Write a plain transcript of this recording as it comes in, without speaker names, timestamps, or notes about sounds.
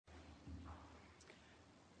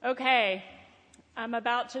Okay, I'm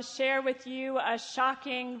about to share with you a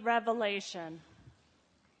shocking revelation.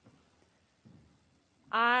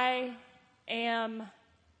 I am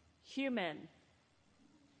human.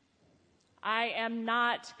 I am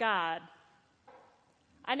not God.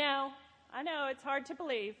 I know, it's hard to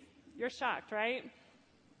believe. You're shocked, right?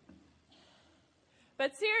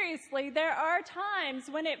 But seriously, there are times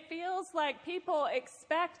when it feels like people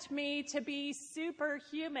expect me to be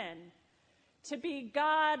superhuman, to be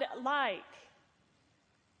God-like.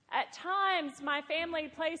 At times, my family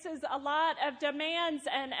places a lot of demands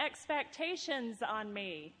and expectations on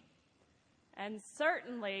me. And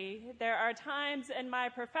certainly, there are times in my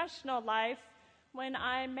professional life when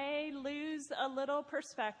I may lose a little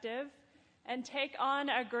perspective and take on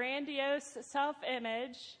a grandiose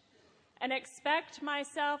self-image and expect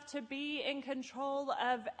myself to be in control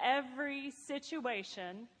of every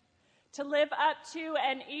situation, to live up to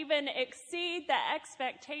and even exceed the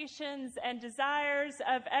expectations and desires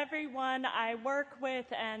of everyone I work with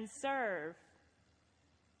and serve.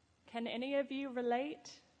 Can any of you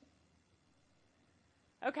relate?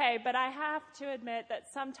 Okay, but I have to admit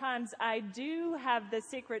that sometimes I do have the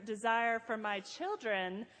secret desire for my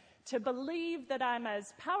children to believe that I'm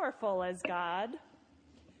as powerful as God.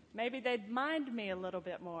 Maybe they'd mind me a little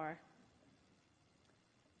bit more.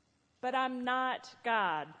 But I'm not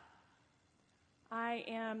God. I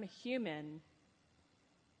am human.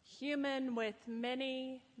 Human with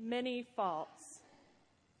many, many faults.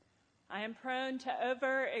 I am prone to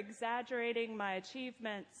over-exaggerating my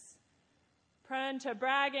achievements, prone to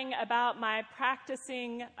bragging about my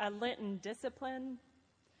practicing a Lenten discipline,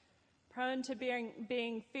 prone to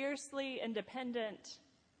being fiercely independent,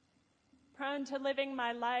 prone to living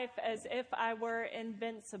my life as if I were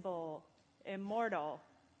invincible, immortal.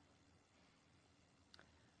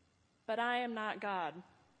 But I am not God.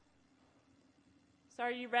 So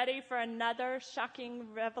are you ready for another shocking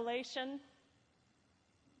revelation?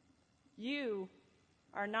 You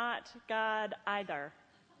are not God either.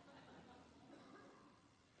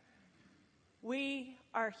 We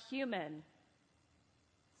are human,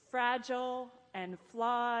 fragile and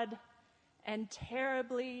flawed and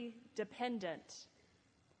terribly dependent.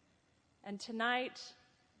 And tonight,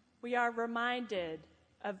 we are reminded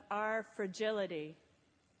of our fragility.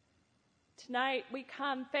 Tonight, we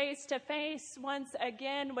come face to face once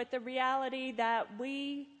again with the reality that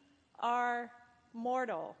we are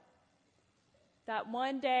mortal, that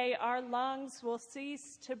one day our lungs will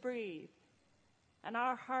cease to breathe and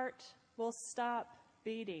our heart will stop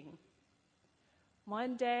beating.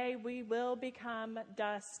 One day we will become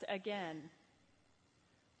dust again.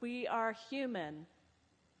 We are human,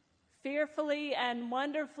 fearfully and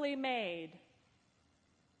wonderfully made,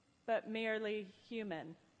 but merely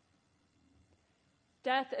human.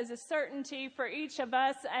 Death is a certainty for each of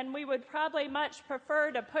us, and we would probably much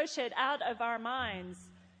prefer to push it out of our minds.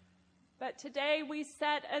 But today we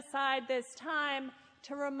set aside this time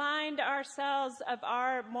to remind ourselves of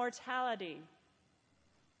our mortality.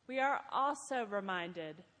 We are also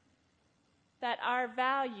reminded that our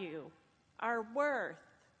value, our worth,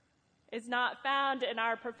 is not found in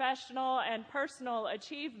our professional and personal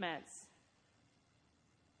achievements,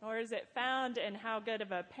 nor is it found in how good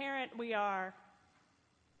of a parent we are.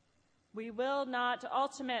 We will not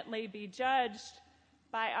ultimately be judged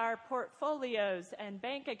by our portfolios and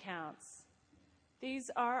bank accounts.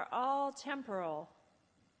 These are all temporal.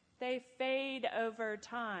 They fade over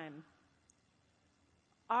time.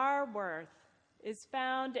 Our worth is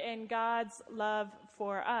found in God's love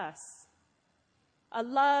for us, a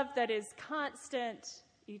love that is constant,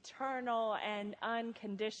 eternal, and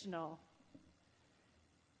unconditional.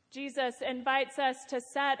 Jesus invites us to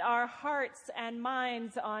set our hearts and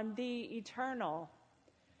minds on the eternal,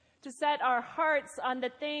 to set our hearts on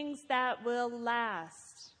the things that will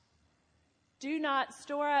last. Do not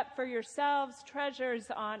store up for yourselves treasures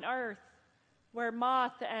on earth where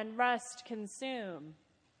moth and rust consume,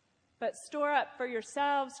 but store up for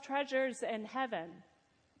yourselves treasures in heaven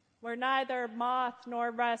where neither moth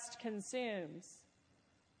nor rust consumes.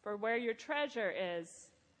 For where your treasure is,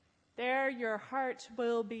 there your heart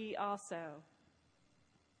will be also.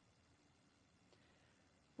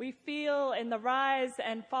 We feel in the rise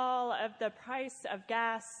and fall of the price of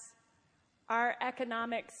gas, our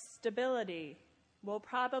economic stability will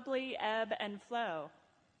probably ebb and flow.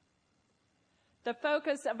 The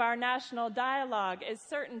focus of our national dialogue is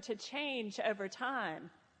certain to change over time.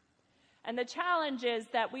 And the challenges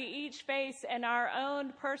that we each face in our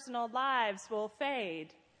own personal lives will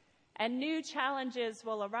fade, and new challenges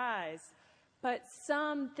will arise. But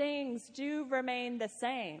some things do remain the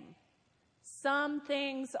same. Some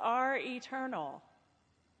things are eternal.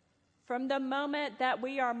 From the moment that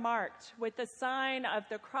we are marked with the sign of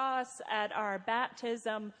the cross at our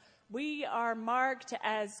baptism, we are marked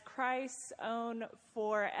as Christ's own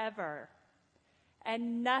forever.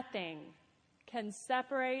 And nothing can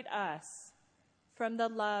separate us from the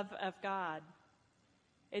love of God.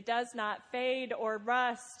 It does not fade or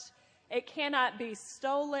rust. It cannot be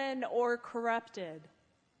stolen or corrupted.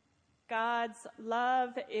 God's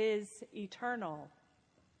love is eternal.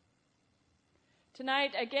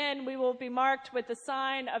 Tonight, again, we will be marked with the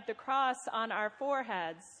sign of the cross on our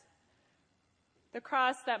foreheads. The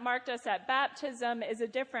cross that marked us at baptism is a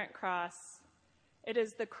different cross. It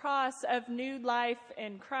is the cross of new life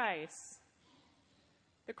in Christ.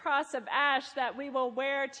 The cross of ash that we will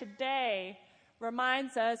wear today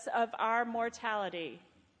reminds us of our mortality.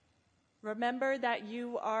 Remember that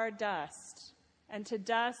you are dust, and to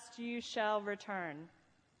dust you shall return.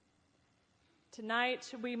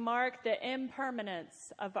 Tonight, we mark the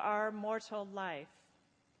impermanence of our mortal life.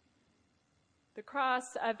 The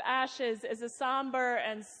cross of ashes is a somber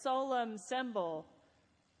and solemn symbol,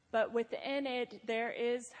 but within it there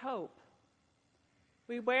is hope.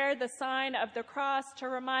 We wear the sign of the cross to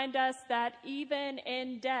remind us that even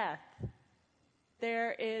in death,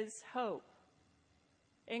 there is hope.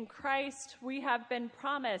 In Christ, we have been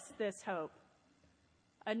promised this hope,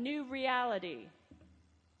 a new reality,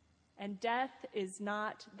 and death is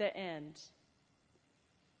not the end.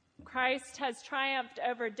 Christ has triumphed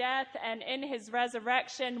over death, and in his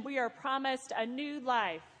resurrection, we are promised a new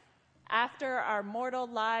life after our mortal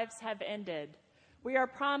lives have ended. We are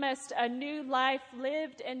promised a new life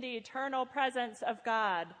lived in the eternal presence of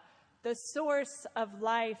God, the source of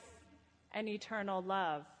life and eternal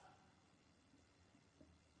love.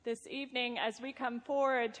 This evening, as we come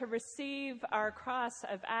forward to receive our cross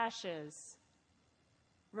of ashes,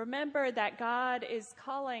 remember that God is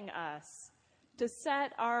calling us to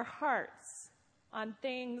set our hearts on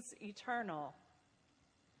things eternal.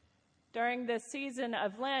 During this season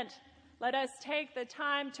of Lent, let us take the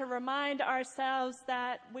time to remind ourselves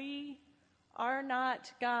that we are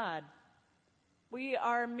not God. We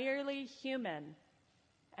are merely human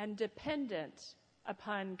and dependent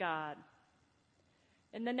upon God.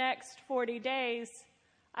 In the next 40 days,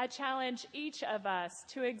 I challenge each of us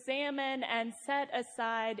to examine and set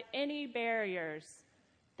aside any barriers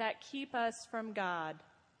that keep us from God.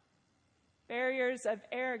 Barriers of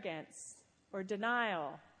arrogance or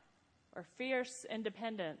denial or fierce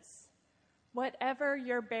independence. Whatever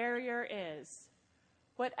your barrier is,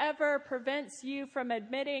 whatever prevents you from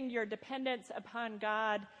admitting your dependence upon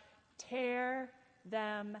God, tear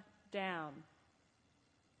them down.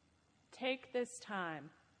 Take this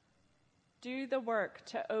time. Do the work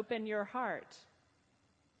to open your heart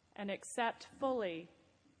and accept fully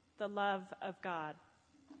the love of God.